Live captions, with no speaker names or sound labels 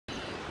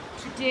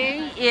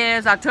Today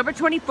is October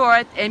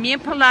 24th, and me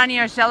and Palani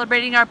are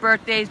celebrating our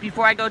birthdays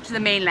before I go to the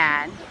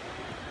mainland.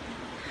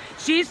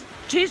 She's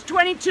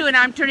 22 and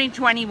I'm turning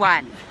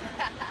 21.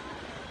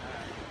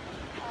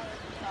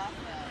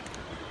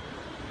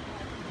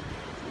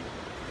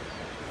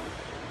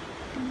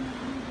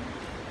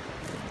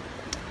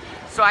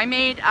 So I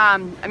made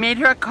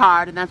her a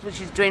card, and that's what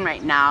she's doing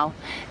right now.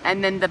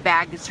 And then the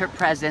bag is her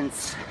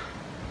presents.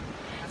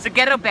 It's a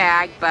ghetto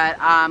bag, but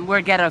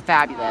we're ghetto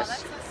fabulous. Oh,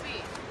 that's so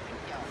sweet.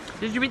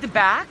 Thank you. Did you read the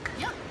back?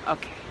 Yeah.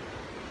 Okay.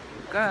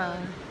 Good.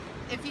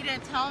 If you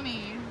didn't tell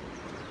me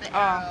the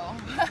arrow.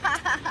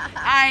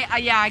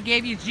 I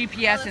gave you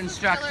GPS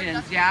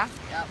instructions, yeah?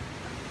 Yep.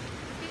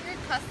 Get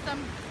your custom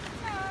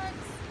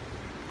tags.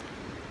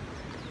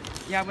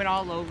 Yeah, I went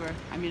all over.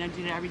 I mean, I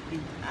did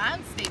everything.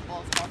 And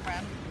staples,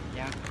 girlfriend.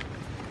 Yeah.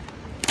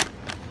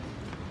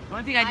 The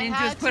only thing I didn't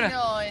do is put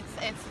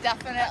it's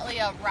definitely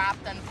a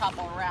wrapped and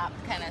bubble wrap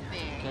kind of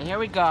thing. Okay, here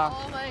we go.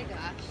 Oh my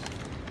gosh.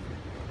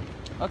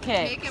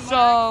 Okay,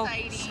 so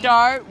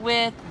start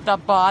with the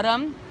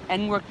bottom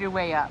and work your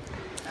way up.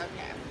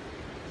 Okay.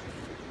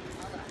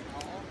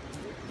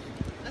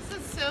 This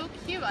is so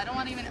cute. I don't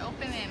want to even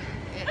open it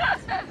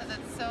because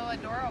it's so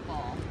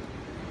adorable.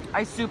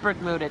 I super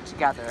glued it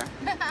together.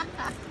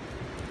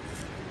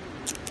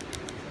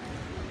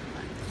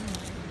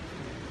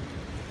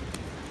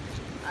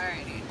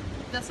 Alrighty.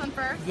 This one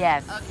first?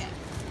 Yes. Okay.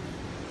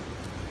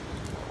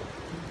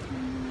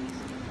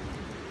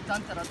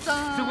 Dun, dun, dun,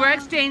 dun. So we're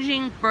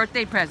exchanging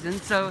birthday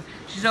presents. So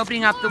she's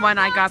opening up the one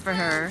I got for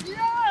her.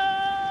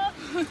 Yeah.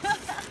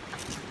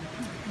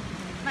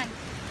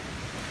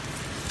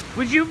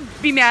 Would you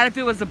be mad if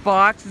it was a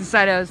box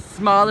inside a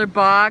smaller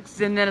box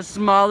and then a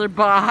smaller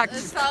box?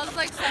 It sounds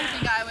like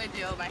something I would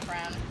do, my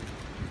friend.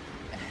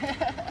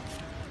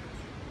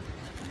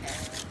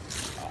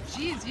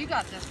 Jeez, you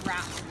got this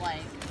wrapped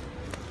like.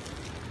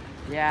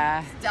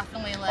 Yeah. It's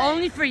definitely like.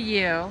 Only for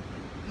you.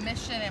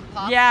 Mission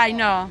Impossible. Yeah, I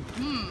know.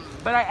 Hmm.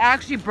 But I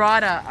actually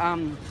brought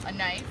a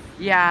knife?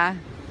 Yeah.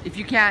 If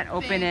you can't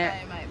open it.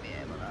 I might be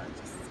able to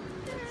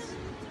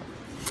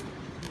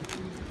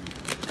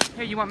just.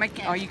 Here, you want my?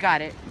 Oh, you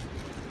got it.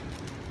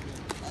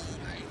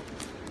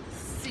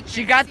 Secret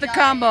She got the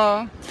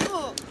combo.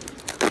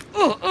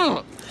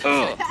 Ooh.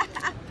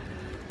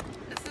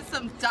 This is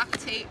some duct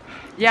tape.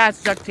 Yeah,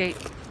 it's duct tape.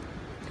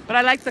 But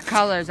I like the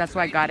colors, that's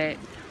why I got it.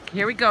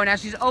 Here we go. Now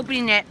she's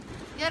opening it.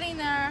 Getting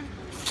there.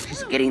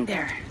 She's getting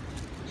there.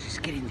 She's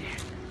getting there.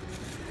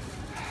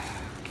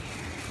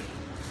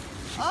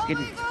 Oh my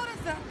god,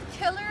 it's a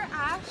killer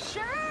ass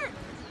shirt.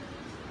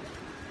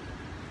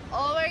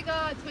 Oh my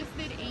god,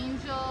 Twisted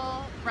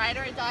Angel, Ride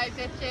or Die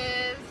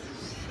bitches.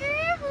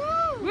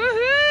 Shoo-hoo.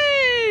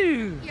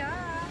 Woohoo!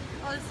 Yeah.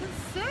 Oh, this is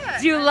sick.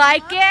 Do you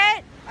like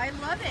it? I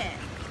love it.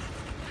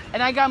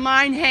 And I got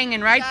mine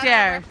hanging right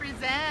there.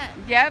 Represent.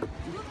 Yep.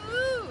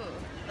 Woohoo!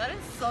 That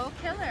is so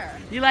killer.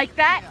 You like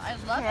that? I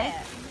love it.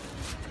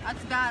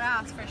 That's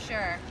badass for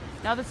sure.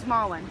 Now the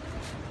small one.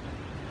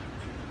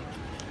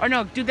 Or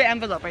no, do the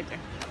envelope right there.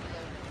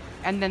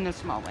 And then the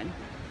small one.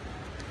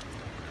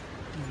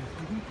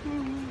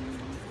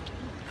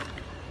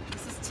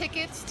 This is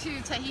tickets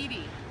to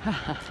Tahiti.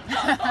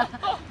 Yeah!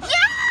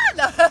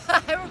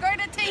 We're going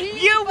to Tahiti.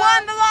 You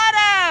won the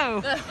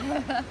lotto!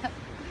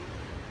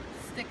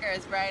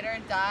 Stickers, Ride or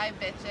Die,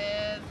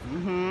 bitches.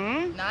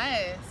 Mm-hmm.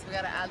 Nice. We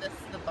gotta add this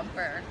to the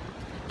bumper.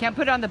 Can't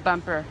put it on the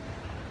bumper.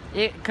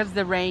 Because of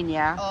the rain,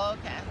 yeah. Oh,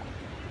 okay.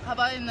 How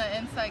about in the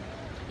inside?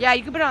 Yeah,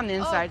 you can put it on the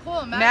inside. Oh,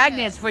 cool.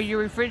 Magnets for your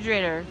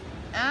refrigerator.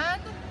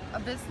 And a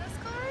business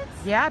cards?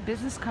 Yeah,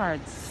 business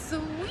cards.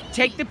 Sweet.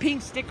 Take the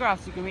pink sticker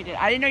off so you can read it.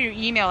 I didn't know your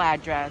email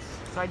address,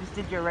 so I just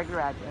did your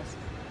regular address.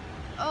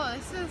 Oh,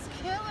 this is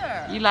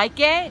killer. You like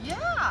it? Yeah,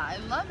 I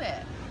love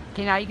it.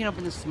 Okay, now you can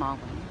open the small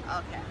one.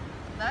 Okay.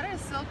 That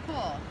is so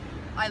cool.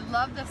 I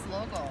love this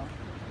logo.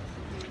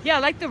 Yeah, I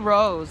like the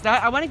rose.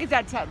 I want to get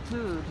that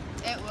tattooed.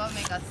 It will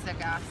make a sick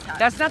ass tattoo.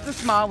 That's not the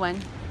small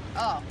one.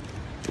 Oh.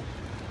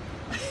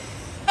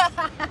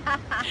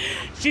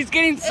 She's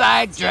getting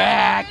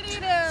sidetracked.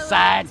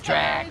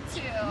 Sidetracked.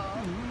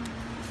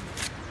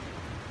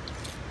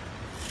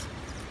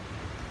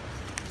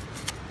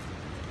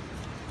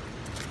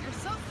 You're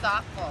so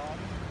thoughtful.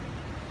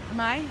 Am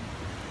I?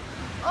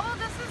 Oh,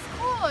 this is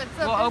cool. It's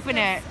a We'll open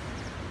it.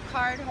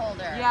 Card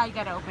holder. Yeah, you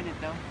gotta open it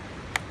though.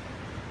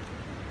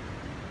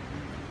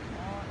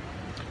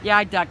 Yeah,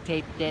 I duct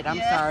taped it. I'm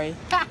sorry.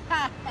 Come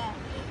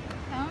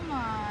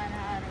on,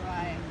 how do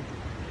I?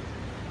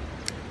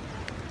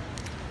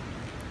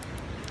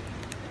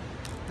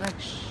 Like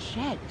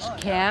shit, Oh,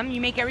 Kim. yeah.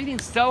 You make everything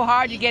so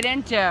hard to get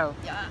into.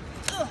 Yeah.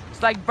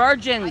 It's like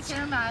virgins. I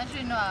can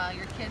imagine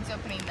your kids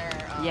opening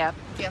their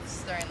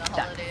gifts during the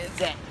holidays.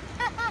 That's it.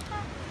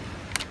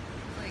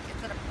 Like,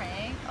 is it a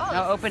prank? Oh,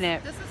 No, open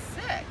it. This is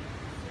sick.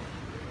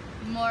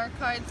 More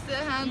cards to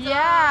hand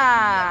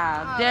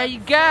Yeah, out. there you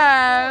go.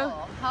 So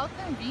cool. How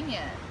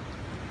convenient.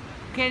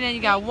 Okay, then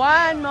you got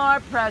one more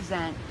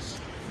present.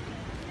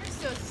 You're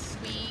so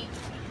sweet.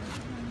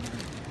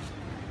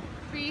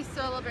 free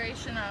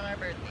celebration on our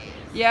birthdays.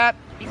 Yep,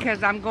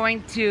 because I'm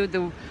going to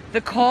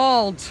the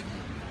cold,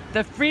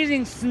 the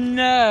freezing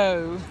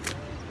snow.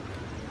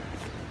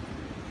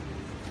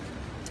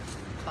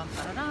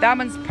 Ba-ba-da-da. That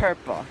one's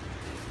purple.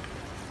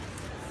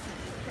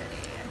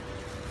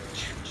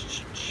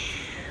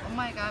 Oh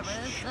my god, what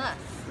is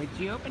this? Would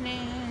you open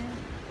it?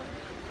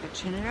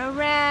 Turn it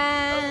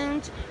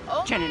around.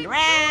 Oh Turn it my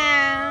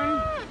around.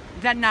 God.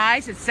 Is that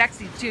nice? It's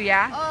sexy too,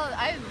 yeah? Oh,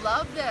 I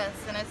love this,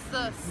 and it's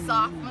the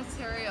soft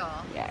material.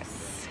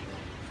 Yes.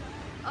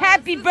 Oh,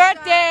 Happy this is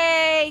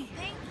birthday! nice.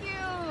 Thank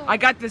you. I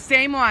got the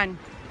same one.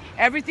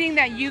 Everything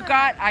that you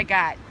got, I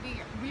got.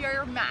 We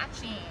are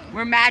matching.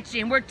 We're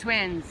matching. We're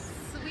twins.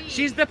 Sweet.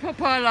 She's the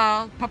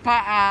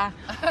papa,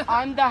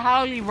 I'm the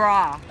Howley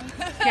Raw.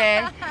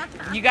 Okay?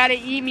 You gotta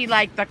eat me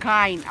like the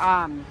kind,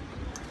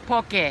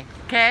 poke.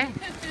 Okay?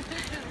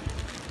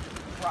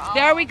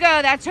 There we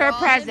go. That's her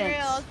present.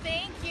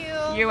 Thank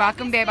you. You're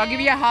welcome, babe. I'll give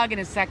you a hug in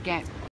a second.